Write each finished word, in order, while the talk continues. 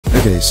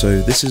Okay, so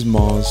this is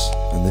Mars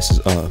and this is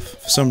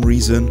Earth. For some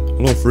reason, a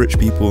lot of rich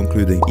people,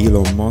 including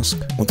Elon Musk,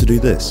 want to do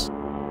this.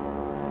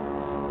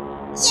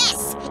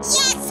 Yes!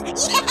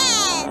 Yes!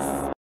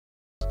 Yes!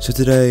 So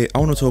today, I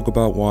want to talk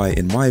about why,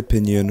 in my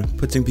opinion,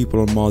 putting people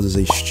on Mars is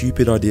a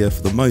stupid idea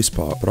for the most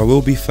part, but I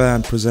will be fair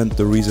and present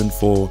the reason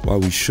for why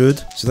we should,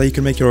 so that you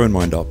can make your own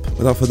mind up.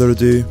 Without further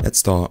ado, let's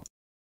start.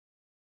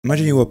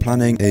 Imagine you were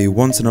planning a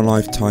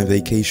once-in-a-lifetime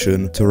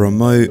vacation to a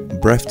remote,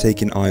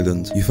 breathtaking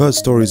island. You've heard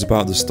stories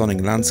about the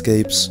stunning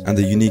landscapes and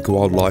the unique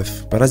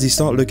wildlife, but as you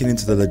start looking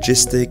into the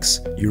logistics,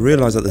 you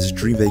realize that this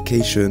dream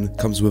vacation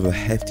comes with a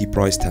hefty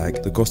price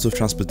tag. The cost of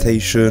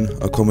transportation,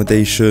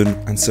 accommodation,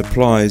 and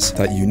supplies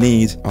that you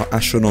need are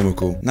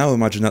astronomical. Now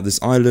imagine that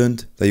this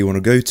island that you want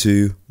to go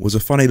to was a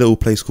funny little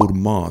place called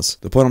Mars.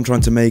 The point I'm trying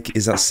to make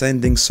is that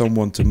sending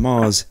someone to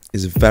Mars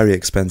is very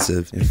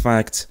expensive. In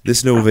fact,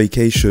 this little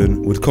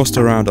vacation would cost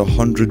around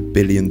 $100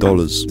 billion.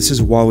 This is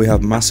why we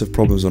have massive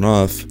problems on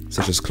Earth,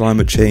 such as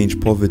climate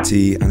change,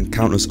 poverty, and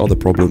countless other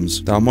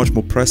problems that are much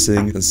more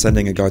pressing than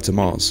sending a guy to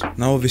Mars.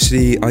 Now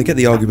obviously, I get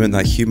the argument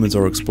that humans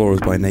are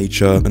explorers by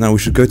nature and that we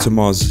should go to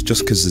Mars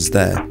just because it's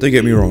there. Don't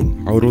get me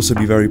wrong, I would also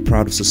be very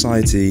proud of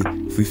society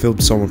if we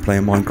filmed someone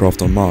playing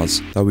Minecraft on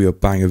Mars. That would be a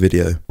banger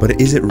video.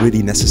 But is it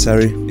really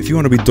necessary? If you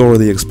want to be Dora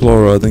the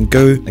Explorer, then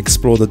go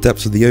explore the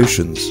depths of the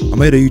oceans. I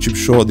made a YouTube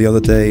short the other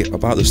day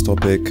about this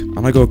topic,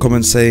 and I got a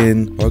comment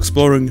saying, while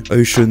exploring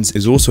oceans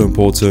is also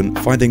important,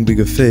 finding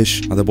bigger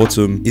fish at the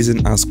bottom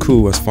isn't as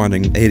cool as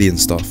finding alien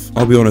stuff.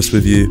 I'll be honest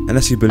with you,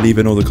 unless you believe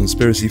in all the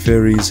conspiracy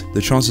theories,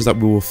 the chances that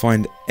we will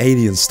find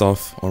alien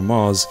stuff on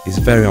Mars is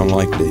very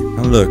unlikely.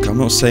 And look, I'm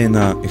not saying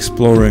that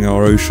exploring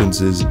our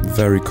oceans is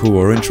very cool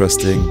or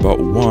interesting, but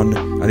one,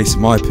 at least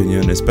in my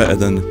opinion, is better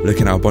than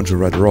looking at a bunch of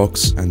red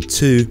rocks, and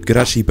two, you could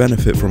actually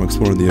benefit from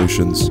exploring the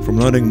oceans, from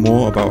learning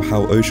more about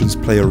how oceans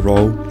play a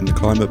role in the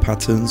climate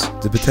patterns,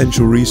 the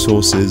potential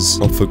resources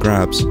up for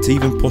grabs, to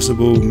even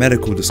possible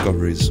medical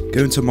discoveries.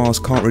 Going to Mars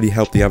can't really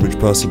help the average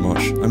person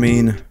much. I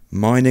mean,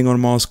 mining on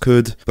Mars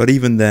could, but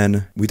even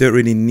then, we don't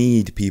really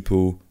need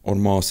people on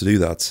Mars to do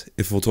that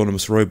if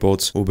autonomous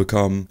robots will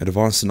become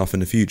advanced enough in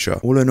the future.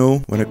 All in all,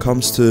 when it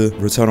comes to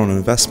return on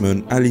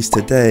investment, at least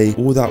today,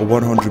 all that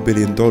 $100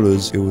 billion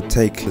it would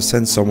take to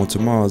send someone to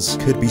Mars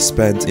could be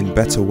spent in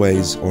better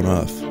ways on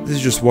Earth. This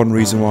is just one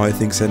reason why I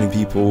think sending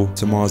people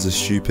to Mars is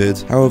stupid.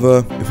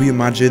 However, if we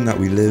imagine that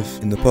we live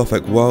in the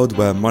perfect world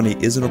where money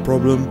isn't a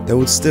problem, there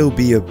would still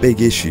be a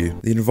big issue.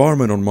 The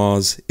environment on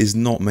Mars is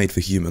not made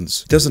for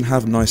humans. It doesn't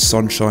have nice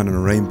sunshine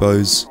and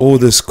rainbows, or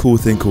this cool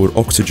thing called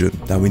oxygen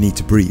that we need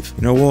to breathe.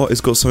 You know what?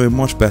 It's got something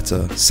much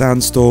better.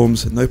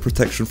 Sandstorms, no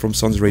protection from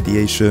sun's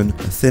radiation, a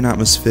thin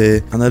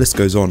atmosphere, and the list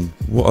goes on.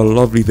 What a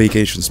lovely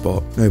vacation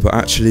spot. No, but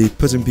actually,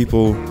 putting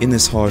people in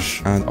this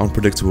harsh and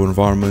unpredictable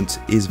environment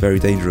is very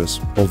dangerous,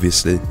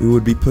 obviously. We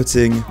would be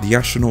putting the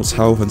astronauts'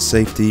 health and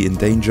safety in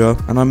danger,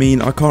 and I mean,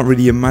 I can't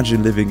really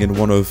imagine living in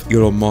one of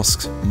Elon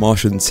Musk's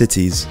Martian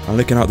cities and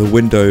looking out the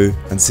window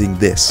and seeing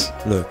this.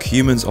 Look,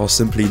 humans are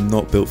simply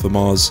not built for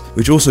Mars,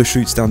 which also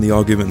shoots down the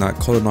argument that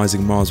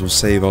colonizing Mars will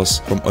save us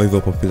from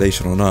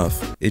overpopulation on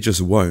Earth. It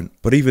just won't.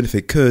 But even if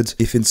it could,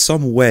 if in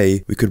some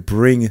way we could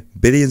bring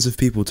billions of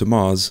people to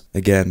Mars,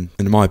 again,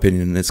 in my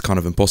opinion, it's kind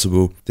of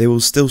impossible, they will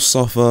still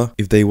suffer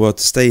if they were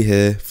to stay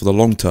here for the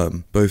long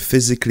term, both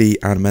physically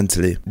and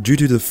mentally. Due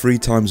to the 3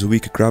 times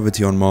weaker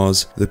gravity on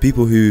Mars, the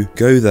people who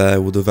go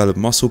there will develop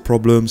muscle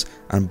problems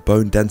and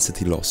bone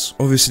density loss.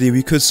 Obviously,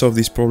 we could solve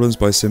these problems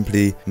by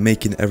simply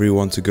making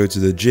everyone to go to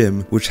the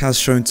gym, which has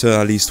shown to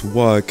at least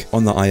work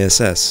on the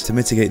ISS to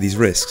mitigate these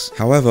risks.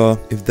 However,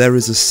 if there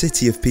is a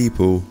city of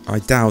people, I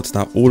doubt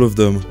that all of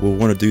them will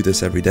want to do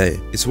this every day.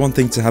 It's one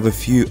thing to have a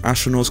few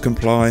astronauts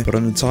comply, but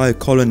an entire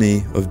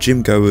colony of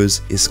gym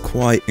goers is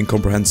quite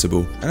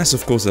incomprehensible. Unless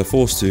of course they're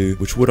forced to,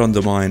 which would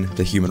undermine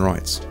their human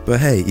rights.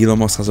 But hey, Elon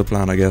Musk has a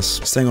plan, I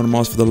guess. Staying on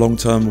Mars for the long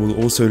term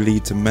will also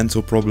lead to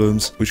mental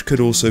problems, which could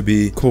also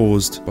be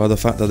caused by the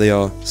fact that they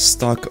are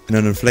stuck in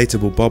an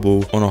inflatable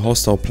bubble on a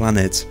hostile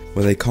planet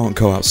where they can't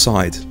go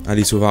outside, at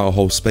least without a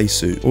whole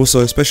spacesuit.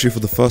 Also, especially for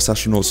the first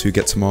astronauts who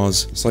get to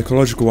Mars,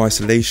 psychological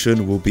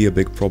isolation will be a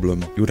big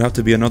problem. You would have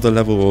to be another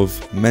level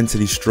of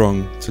mentally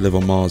strong to live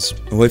on Mars.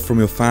 Away from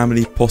your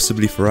family,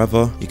 possibly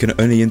forever. You can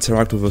only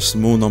interact with a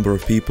small number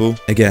of people.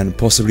 Again,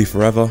 possibly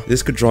forever.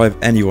 This could drive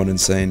anyone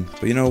insane.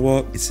 But you know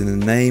what? It's in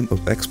the name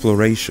of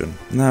exploration.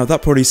 Now,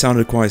 that probably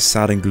sounded quite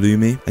sad and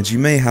gloomy, and you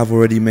may have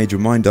already made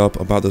your mind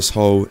up about this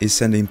whole "is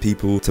sending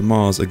people to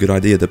Mars a good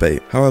idea"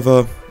 debate.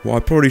 However, what I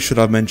probably should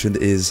have mentioned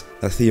is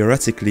that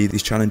theoretically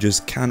these challenges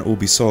can all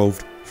be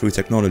solved through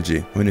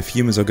technology. I mean, if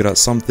humans are good at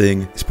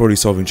something, it's probably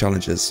solving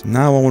challenges.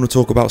 Now I want to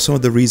talk about some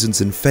of the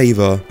reasons in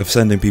favor of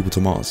sending people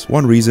to Mars.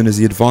 One reason is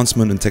the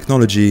advancement in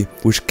technology,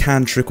 which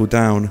can trickle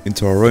down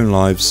into our own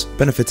lives,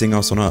 benefiting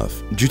us on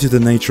Earth. Due to the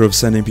nature of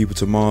sending people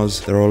to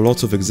Mars, there are a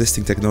lot of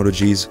existing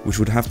technologies which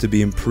would have to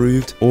be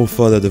improved or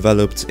further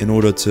developed in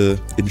order to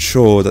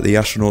ensure that the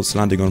astronauts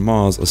landing on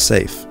Mars are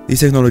safe.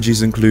 These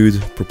technologies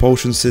include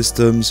propulsion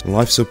systems,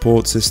 life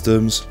support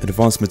systems,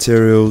 advanced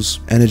materials,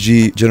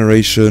 energy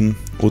generation,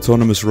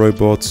 autonomous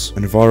robots,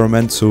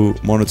 environmental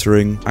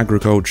monitoring,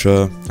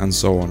 agriculture, and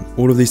so on.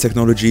 All of these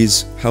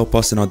technologies help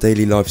us in our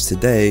daily lives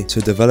today,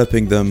 so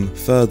developing them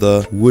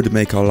further would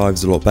make our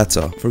lives a lot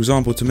better. For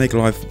example, to make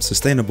life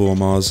sustainable on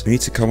Mars, we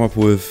need to come up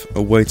with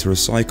a way to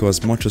recycle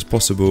as much as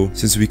possible,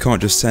 since we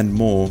can't just send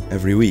more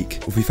every week.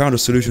 If we found a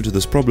solution to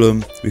this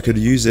problem, we could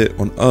use it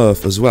on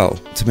Earth as well,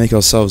 to make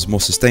ourselves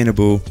more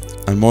sustainable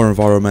and more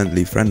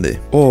environmentally friendly.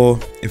 Or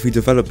if we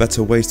develop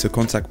better ways to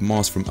contact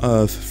Mars from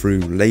Earth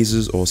through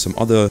lasers or some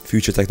other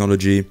future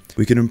technology,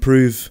 we can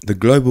improve the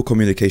global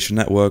communication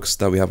networks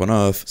that we have on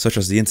Earth, such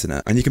as the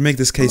internet. And you can make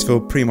this case for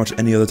pretty much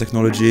any other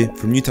technology,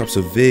 from new types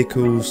of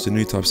vehicles to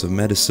new types of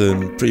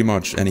medicine, pretty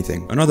much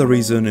anything. Another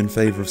reason in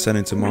favor of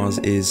sending to Mars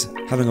is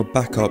having a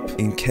backup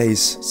in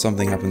case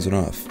something happens on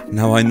Earth.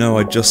 Now, I know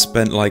I just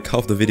spent like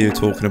half the video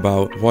talking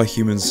about why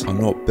humans are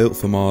not built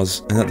for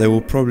Mars and that they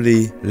will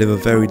probably live a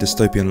very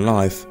dystopian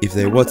life if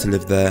they were to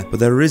live there, but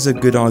there is a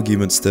good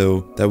argument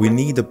still that we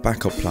need a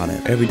backup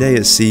planet. Every day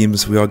it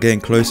seems we are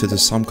getting closer to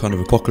some kind of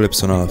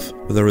apocalypse on Earth,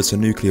 whether it's a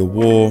nuclear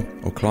war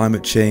or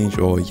climate change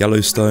or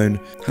Yellowstone.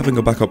 Having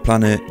a backup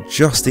planet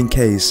just in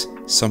case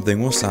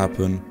something was to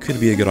happen could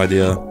be a good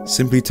idea,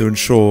 simply to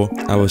ensure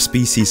our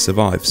species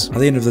survives. At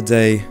the end of the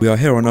day, we are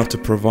here on Earth to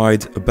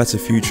provide a better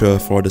future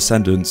for our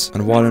descendants,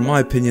 and while in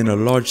my opinion a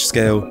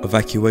large-scale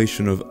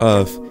evacuation of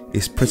Earth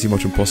is pretty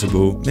much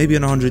impossible, maybe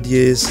in 100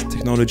 years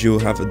technology will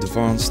have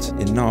advanced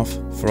enough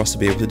for us to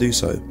be able to do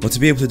so. But to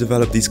be able to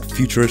develop these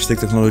futuristic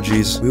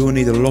technologies, we will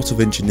need a lot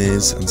of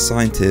engineers and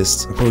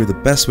scientists, and probably the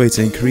best way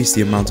to increase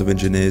the amount of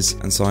engineers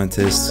and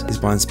scientists is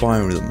by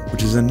inspiring them,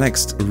 which is the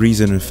next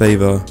reason in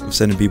favor of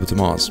sending people to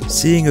Mars.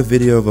 Seeing a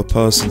video of a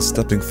person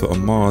stepping foot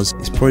on Mars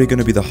is probably going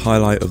to be the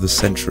highlight of the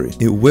century.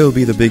 It will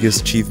be the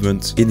biggest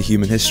achievement in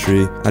human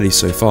history, at least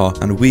so far,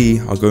 and we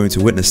are going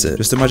to witness it.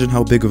 Just imagine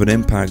how big of an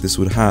impact this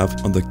would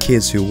have on the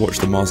kids who watch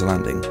the Mars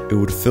landing. It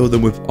would fill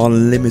them with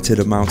unlimited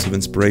amounts of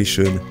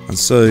inspiration, and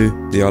so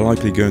they are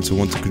likely going to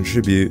want to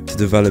contribute to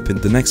developing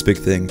the next big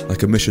thing,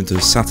 like a mission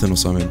to Saturn or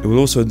something. It will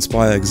also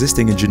inspire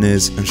existing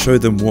engineers and show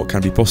them what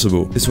can be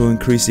possible. This will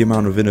increase the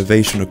amount of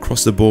innovation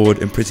across the board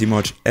in pretty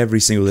much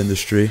every single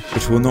industry,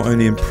 which will not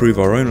only improve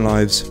our own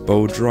lives, but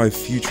will drive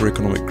future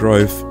economic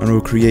growth and will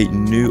create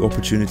new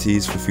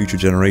opportunities for future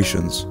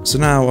generations. So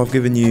now I've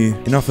given you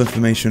enough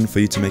information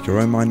for you to make your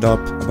own mind up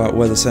about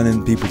whether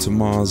sending people to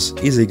Mars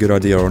is a good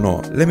idea or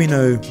not. Let me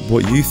know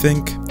what you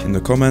think in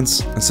the comments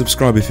and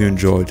subscribe if you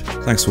enjoyed.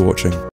 Thanks for watching.